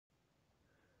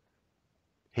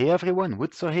Hey everyone,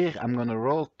 Woadzor here. I'm gonna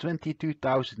roll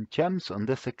 22,000 gems on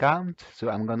this account. So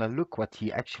I'm gonna look what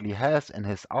he actually has in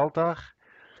his altar.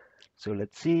 So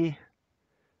let's see.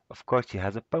 Of course he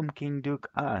has a Pumpkin Duke,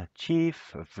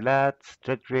 Chief, Vlad,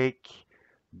 Stradrake,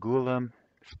 Golem,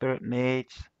 Spirit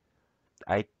Mage.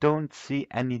 I don't see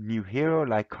any new hero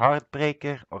like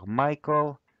Heartbreaker or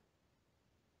Michael.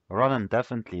 Ronin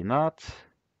definitely not.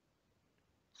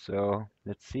 So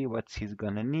let's see what he's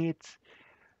gonna need.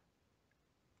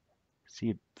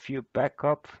 See a few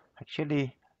backup.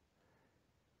 Actually,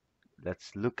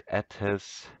 let's look at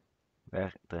his.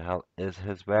 Where the hell is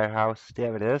his warehouse?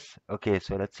 There it is. Okay,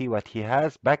 so let's see what he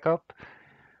has. Backup.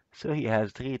 So he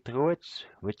has 3 druids,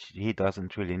 which he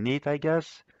doesn't really need, I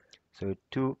guess. So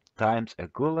 2 times a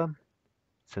golem.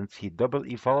 Since he double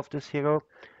evolved this hero,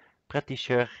 pretty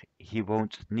sure he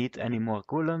won't need any more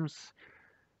golems.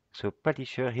 So pretty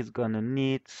sure he's gonna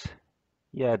need,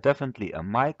 yeah, definitely a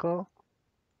Michael.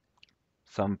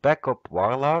 Some backup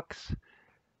warlocks.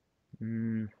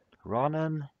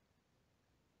 Ronin.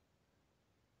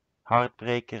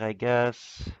 Heartbreaker, I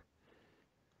guess.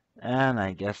 And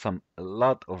I guess a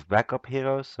lot of backup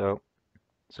heroes. So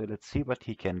let's see what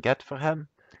he can get for him.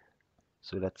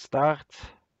 So let's start.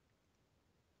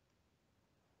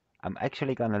 I'm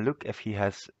actually gonna look if he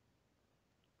has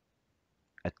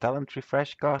a talent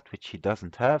refresh card, which he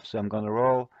doesn't have. So I'm gonna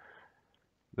roll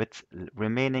with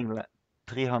remaining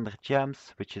 300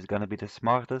 gems, which is gonna be the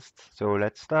smartest. So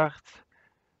let's start.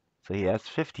 So he has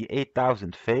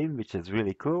 58,000 fame, which is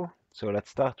really cool. So let's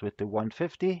start with the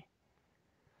 150.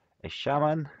 A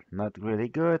shaman, not really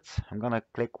good. I'm gonna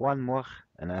click one more,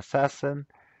 an assassin.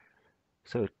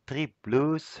 So 3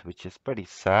 blues, which is pretty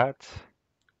sad.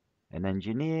 An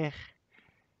engineer.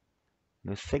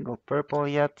 No single purple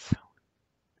yet.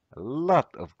 A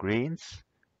lot of greens,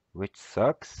 which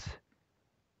sucks.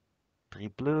 3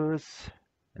 blues.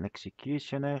 An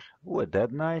executioner. Ooh, a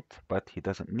dead knight, but he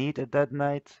doesn't need a dead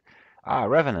knight.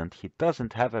 Revenant. He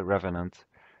doesn't have a revenant.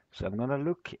 So I'm gonna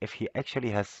look if he actually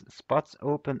has spots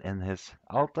open in his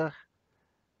altar.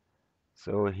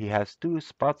 So he has 2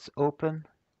 spots open.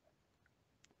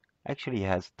 Actually, he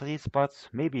has 3 spots,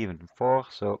 maybe even 4.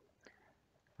 So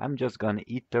I'm just gonna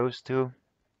eat those 2.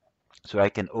 So I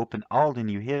can open all the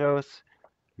new heroes.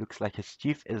 Looks like his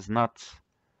chief is not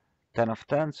 10 of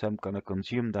 10, so I'm gonna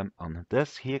consume them on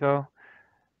this hero.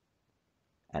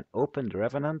 And open the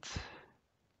Revenant,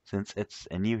 since it's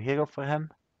a new hero for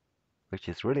him, which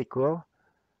is really cool.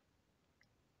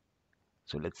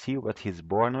 So let's see what he's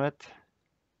born with.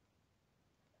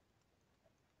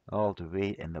 All the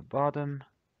way in the bottom.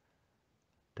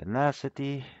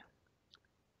 Tenacity.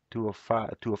 2 of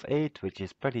 5, 2 of 8, which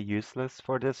is pretty useless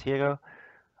for this hero.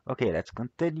 Okay, let's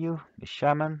continue. The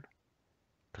Shaman.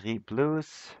 3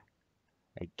 blues.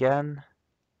 Again.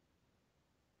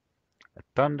 A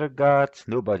Thunder God.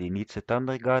 Nobody needs a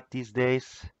Thunder God these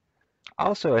days.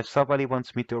 Also, if somebody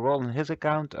wants me to roll on his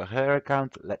account or her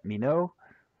account, let me know.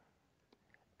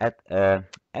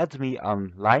 Add me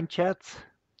on line chat.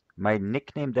 My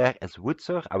nickname there is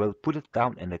Woadzor. I will put it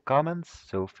down in the comments,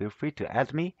 so feel free to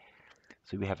add me.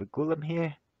 So we have a golem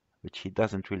here, which he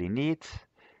doesn't really need.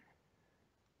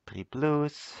 3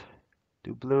 blues,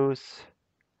 2 blues.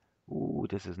 Ooh,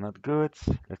 this is not good.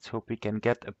 Let's hope we can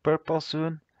get a purple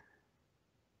soon.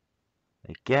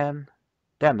 Again.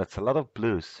 Damn, that's a lot of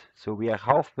blues. So we are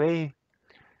halfway.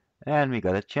 And we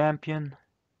got a champion.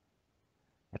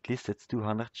 At least it's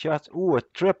 200 shots. Ooh, a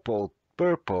triple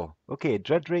purple. Okay,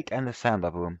 Dreadrake and a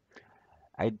Sandaboom.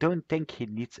 I don't think he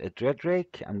needs a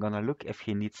Dreadrake. I'm gonna look if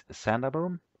he needs a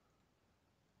Sandaboom.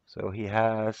 So he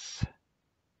has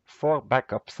 4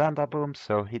 backup Sandabooms,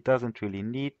 so he doesn't really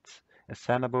need a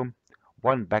Sandaboom.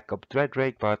 1 backup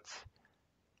Dreadrake, but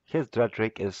his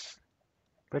Dreadrake is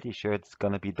pretty sure it's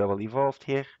gonna be double evolved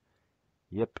here.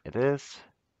 Yep, it is.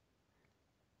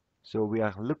 So we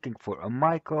are looking for a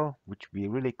Michael, which would be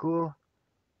really cool.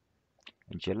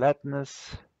 And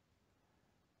gelatinous.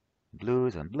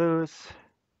 Blues and blues.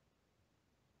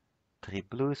 3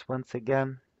 blues once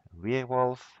again.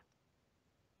 Werewolf.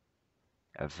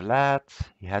 A Vlad.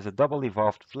 He has a double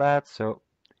evolved Vlad, so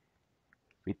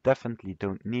we definitely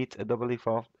don't need a double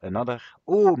evolved. Another.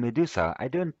 Oh, Medusa. I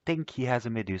don't think he has a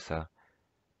Medusa.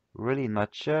 Really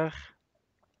not sure.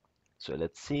 So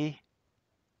let's see.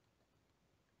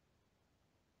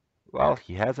 Well,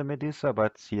 he has a Medusa,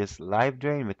 but he has Life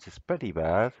Drain, which is pretty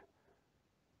bad.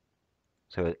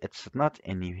 So it's not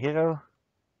a new hero.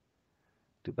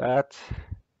 Too bad.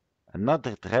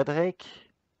 Another Dreadrake.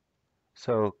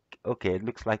 So, okay, it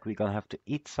looks like we're gonna have to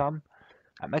eat some.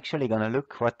 I'm actually gonna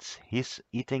look what he's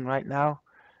eating right now.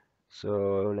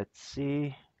 So let's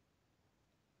see.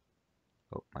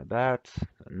 Oh, my bad.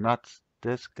 Not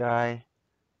this guy.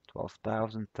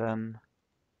 12,010,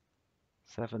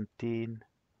 17,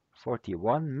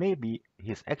 41. Maybe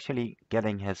he's actually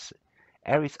getting his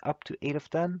Aries up to 8 of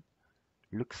 10.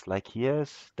 Looks like he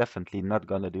is. Definitely not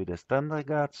gonna do this Thunder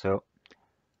God, so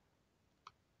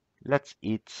let's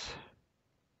eat.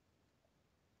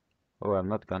 Oh, I'm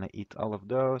not gonna eat all of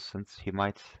those since he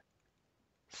might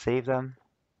save them.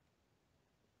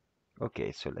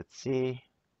 Okay, so let's see.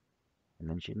 An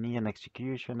engineer, an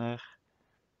executioner.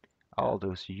 All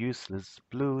those useless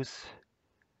blues.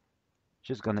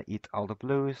 Just gonna eat all the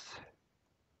blues.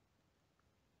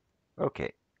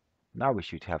 Okay, now we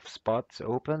should have spots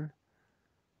open.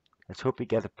 Let's hope we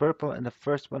get a purple in the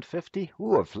first 150.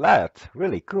 Ooh, a flat.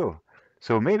 Really cool.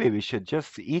 So maybe we should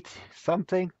just eat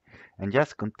something and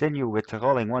just continue with the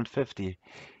rolling 150.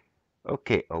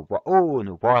 Okay, oh,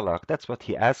 no, Warlock. That's what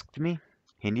he asked me.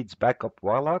 He needs backup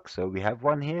Warlock, so we have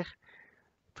one here.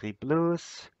 3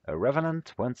 blues, a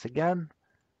Revenant once again,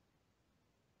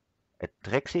 a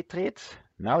Trixie Treat.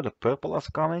 Now the purple are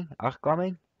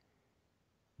coming.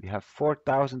 We have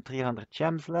 4,300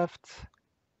 gems left.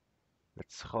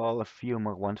 Let's roll a few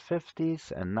more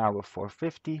 150s, and now a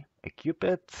 450, a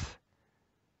Cupid,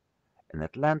 an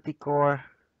Atlanticore.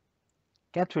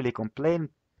 Can't really complain.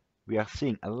 We are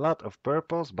seeing a lot of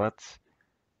purples, but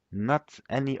not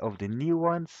any of the new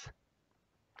ones.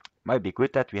 Might be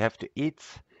good that we have to eat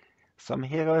some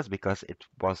heroes because it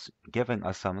was giving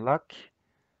us some luck.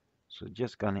 So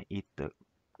just gonna eat the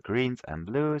greens and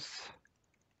blues.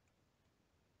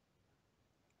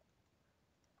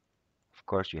 Of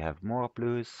course, we have more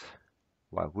blues.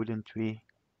 Why wouldn't we?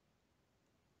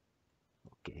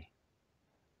 Okay.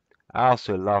 I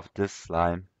also love this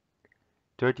slime.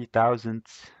 30,000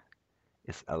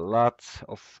 is a lot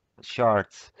of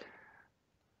shards.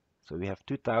 So we have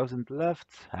 2,000 left.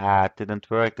 Ah, it didn't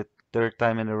work the third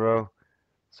time in a row.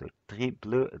 So three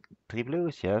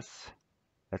blues, yes.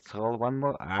 Let's roll one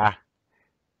more. Ah.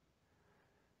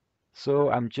 So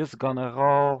I'm just gonna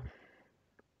roll.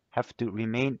 Have to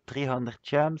remain 300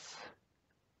 gems.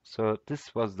 So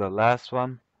this was the last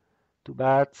one. Too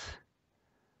bad.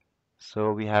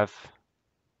 So we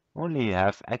only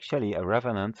have actually a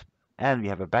Revenant, and we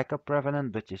have a backup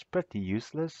Revenant, which is pretty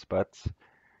useless, but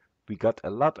we got a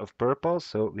lot of purple,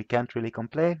 so we can't really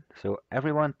complain. So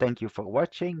everyone, thank you for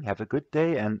watching. Have a good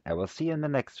day, and I will see you in the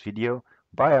next video.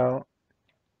 Bye all.